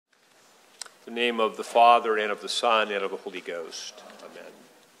In the name of the Father, and of the Son, and of the Holy Ghost. Amen.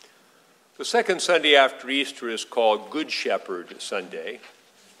 The second Sunday after Easter is called Good Shepherd Sunday.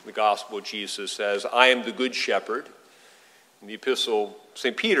 In the Gospel, Jesus says, I am the Good Shepherd. In the Epistle,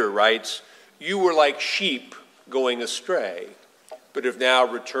 St. Peter writes, you were like sheep going astray, but have now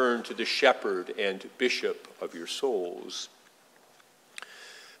returned to the shepherd and bishop of your souls.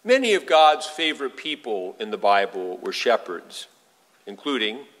 Many of God's favorite people in the Bible were shepherds,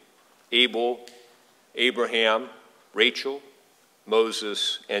 including Abel, Abraham, Rachel,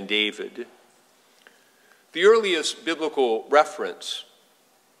 Moses, and David. The earliest biblical reference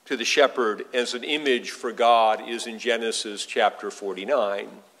to the shepherd as an image for God is in Genesis chapter 49.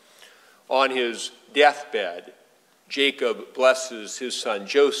 On his deathbed, Jacob blesses his son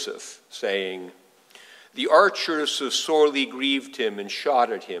Joseph, saying, the archers have sorely grieved him and shot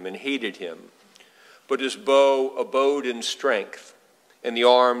at him and hated him, but his bow abode in strength, and the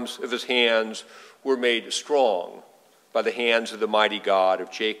arms of his hands were made strong by the hands of the mighty God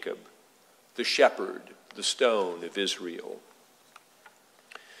of Jacob, the shepherd, the stone of Israel.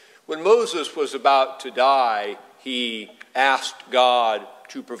 When Moses was about to die, he asked God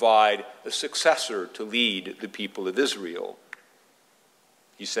to provide a successor to lead the people of Israel.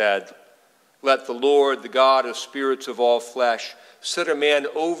 He said, let the Lord, the God of spirits of all flesh, set a man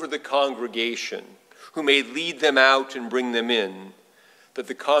over the congregation, who may lead them out and bring them in, that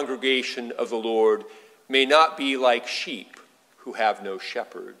the congregation of the Lord may not be like sheep who have no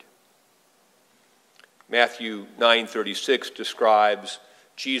shepherd. Matthew 9:36 describes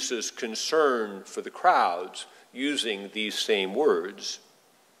Jesus' concern for the crowds using these same words.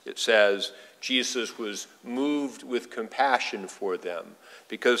 It says, Jesus was moved with compassion for them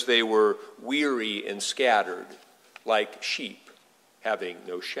because they were weary and scattered, like sheep having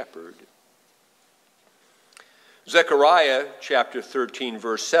no shepherd. Zechariah chapter 13,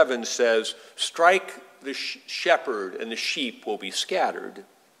 verse 7 says, strike the shepherd and the sheep will be scattered.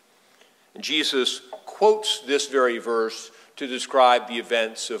 And Jesus quotes this very verse to describe the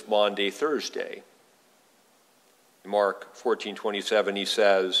events of Maundy Thursday. In Mark 14:27, he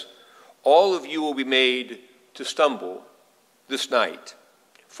says, all of you will be made to stumble this night,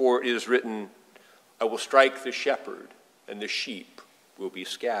 for it is written, I will strike the shepherd, and the sheep will be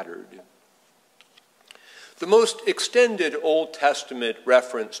scattered. The most extended Old Testament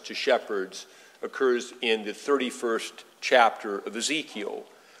reference to shepherds occurs in the 31st chapter of Ezekiel,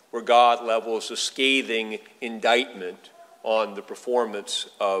 where God levels a scathing indictment on the performance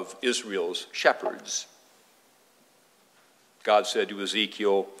of Israel's shepherds. God said to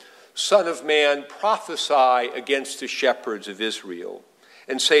Ezekiel, Son of man, prophesy against the shepherds of Israel,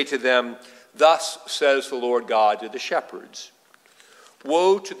 and say to them, thus says the Lord God to the shepherds,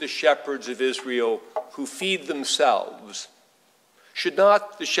 woe to the shepherds of Israel who feed themselves. Should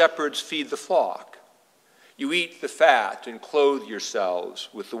not the shepherds feed the flock? You eat the fat and clothe yourselves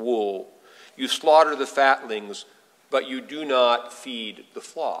with the wool. You slaughter the fatlings, but you do not feed the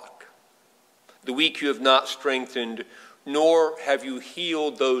flock. The weak you have not strengthened, nor have you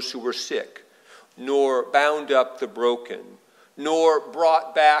healed those who were sick, nor bound up the broken, nor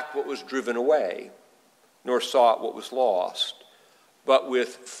brought back what was driven away, nor sought what was lost. But with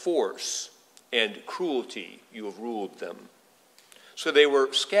force and cruelty you have ruled them. So they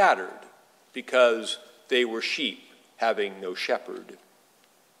were scattered because they were sheep having no shepherd.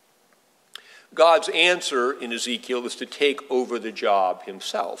 God's answer in Ezekiel is to take over the job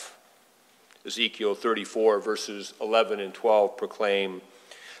himself. Ezekiel 34 verses 11 and 12 proclaim,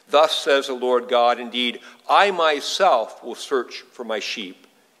 thus says the Lord God, indeed, I myself will search for my sheep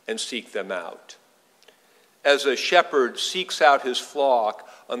and seek them out. As a shepherd seeks out his flock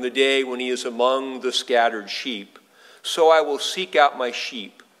on the day when he is among the scattered sheep, so I will seek out my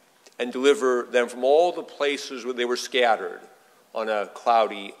sheep and deliver them from all the places where they were scattered on a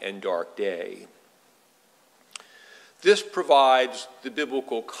cloudy and dark day. This provides the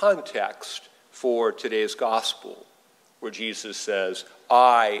biblical context for today's gospel, where Jesus says,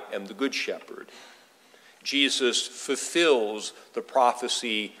 I am the good shepherd. Jesus fulfills the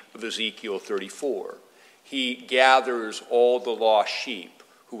prophecy of Ezekiel 34. He gathers all the lost sheep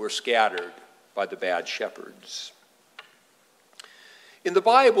who were scattered by the bad shepherds. In the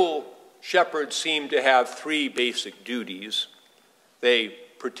Bible, shepherds seem to have three basic duties. They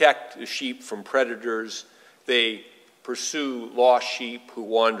protect the sheep from predators, they pursue lost sheep who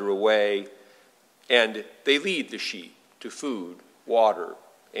wander away, and they lead the sheep to food, water,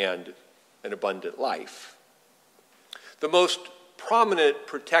 and an abundant life. The most prominent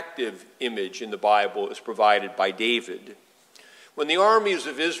protective image in the Bible is provided by David. When the armies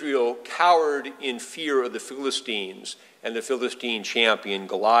of Israel cowered in fear of the Philistines and the Philistine champion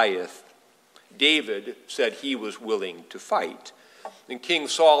Goliath, David said he was willing to fight. And King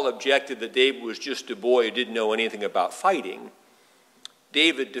Saul objected that David was just a boy who didn't know anything about fighting.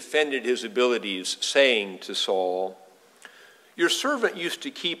 David defended his abilities, saying to Saul, "Your servant used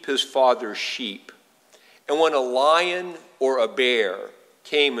to keep his father's sheep, and when a lion or a bear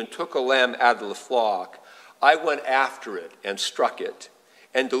came and took a lamb out of the flock, I went after it and struck it,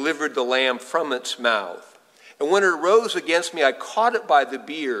 and delivered the lamb from its mouth. And when it rose against me, I caught it by the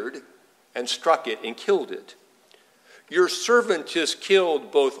beard and struck it and killed it. Your servant has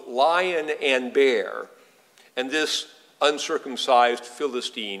killed both lion and bear, and this uncircumcised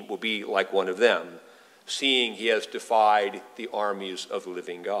Philistine will be like one of them, seeing he has defied the armies of the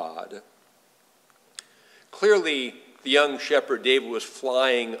living God." Clearly, the young shepherd David was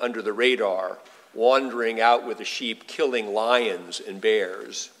flying under the radar, wandering out with the sheep, killing lions and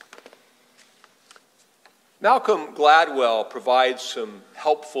bears. Malcolm Gladwell provides some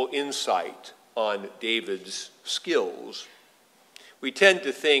helpful insight on David's skills. We tend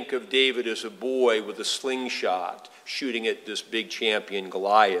to think of David as a boy with a slingshot shooting at this big champion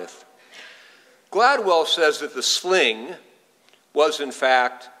Goliath. Gladwell says that the sling was in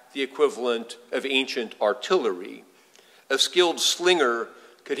fact the equivalent of ancient artillery. A skilled slinger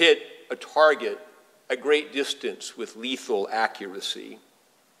could hit a target at great distance with lethal accuracy.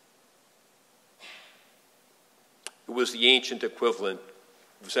 It was the ancient equivalent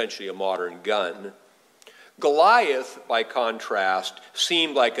of essentially a modern gun. Goliath, by contrast,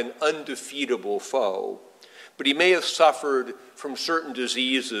 seemed like an undefeatable foe, but he may have suffered from certain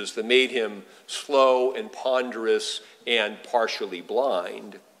diseases that made him slow and ponderous and partially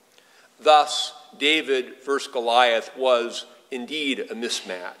blind. Thus, David versus Goliath was indeed a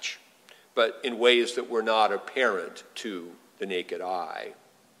mismatch, but in ways that were not apparent to the naked eye.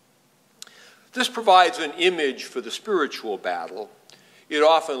 This provides an image for the spiritual battle. It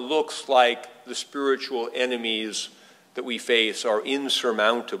often looks like the spiritual enemies that we face are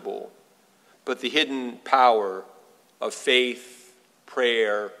insurmountable, but the hidden power of faith,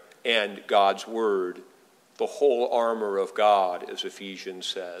 prayer, and God's word, the whole armor of God, as Ephesians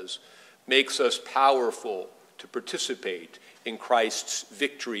says, makes us powerful to participate in Christ's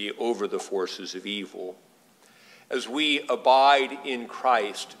victory over the forces of evil. As we abide in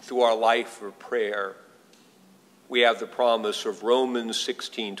Christ through our life of prayer, we have the promise of Romans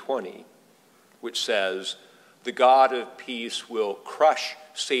 16:20, which says, "The God of peace will crush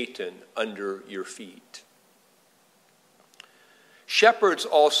Satan under your feet." Shepherds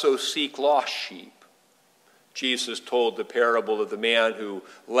also seek lost sheep. Jesus told the parable of the man who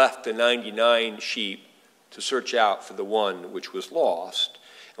left the 99 sheep to search out for the one which was lost.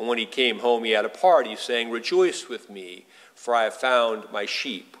 And when he came home, he had a party, saying, "Rejoice with me, for I have found my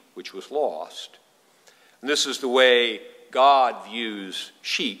sheep which was lost." And this is the way God views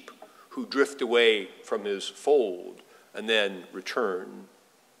sheep who drift away from his fold and then return.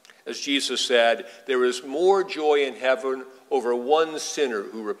 As Jesus said, there is more joy in heaven over one sinner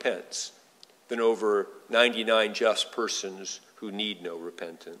who repents than over 99 just persons who need no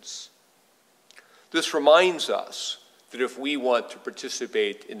repentance. This reminds us that if we want to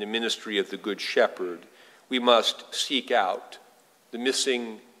participate in the ministry of the Good Shepherd, we must seek out the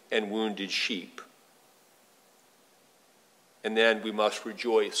missing and wounded sheep. And then we must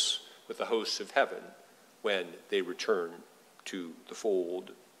rejoice with the hosts of heaven when they return to the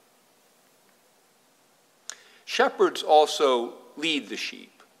fold. Shepherds also lead the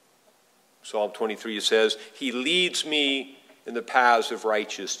sheep. Psalm 23 says, "He leads me in the paths of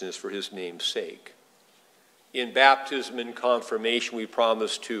righteousness for his name's sake." In baptism and confirmation, we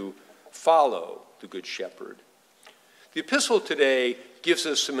promise to follow the Good Shepherd. The epistle today gives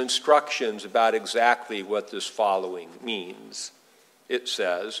us some instructions about exactly what this following means. It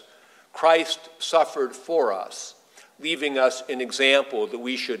says, "Christ suffered for us, leaving us an example that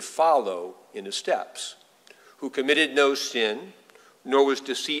we should follow in his steps, who committed no sin, nor was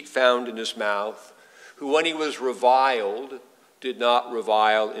deceit found in his mouth, who when he was reviled did not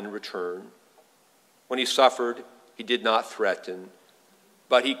revile in return. When he suffered, he did not threaten,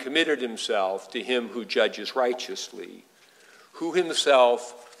 but he committed himself to him who judges righteously, who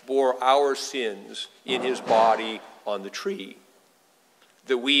himself bore our sins in his body on the tree,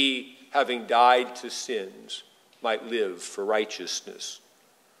 that we, having died to sins, might live for righteousness,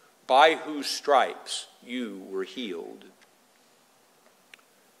 by whose stripes you were healed."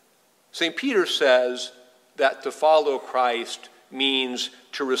 St. Peter says that to follow Christ means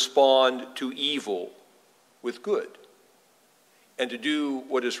to respond to evil with good, and to do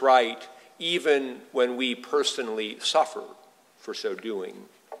what is right even when we personally suffer for so doing.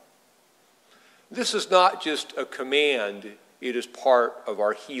 This is not just a command, it is part of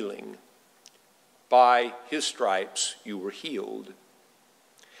our healing. by his stripes you were healed.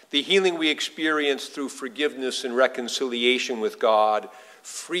 The healing we experience through forgiveness and reconciliation with God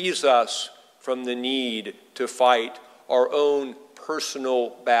frees us from the need to fight our own personal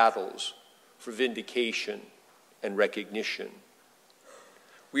battles for vindication and recognition.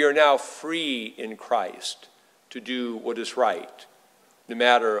 We are now free in Christ to do what is right, no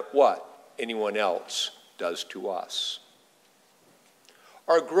matter what anyone else does to us.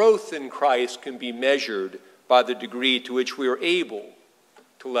 Our growth in Christ can be measured by the degree to which we are able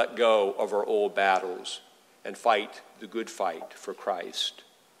to let go of our old battles and fight the good fight for Christ.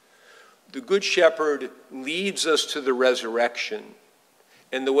 The Good Shepherd leads us to the resurrection,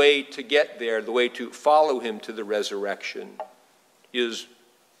 and the way to get there, the way to follow him to the resurrection, is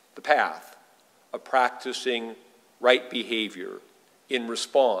the path of practicing right behavior in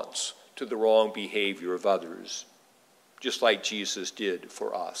response to the wrong behavior of others, just like Jesus did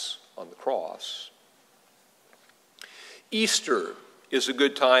for us on the cross. Easter is a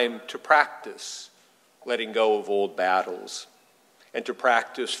good time to practice letting go of old battles and to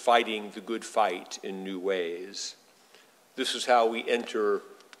practice fighting the good fight in new ways. This is how we enter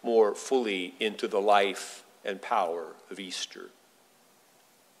more fully into the life and power of Easter.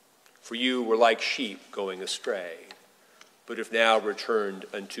 For you were like sheep going astray, but have now returned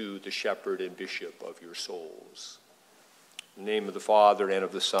unto the shepherd and bishop of your souls. In the name of the Father, and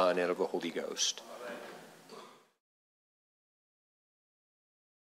of the Son, and of the Holy Ghost.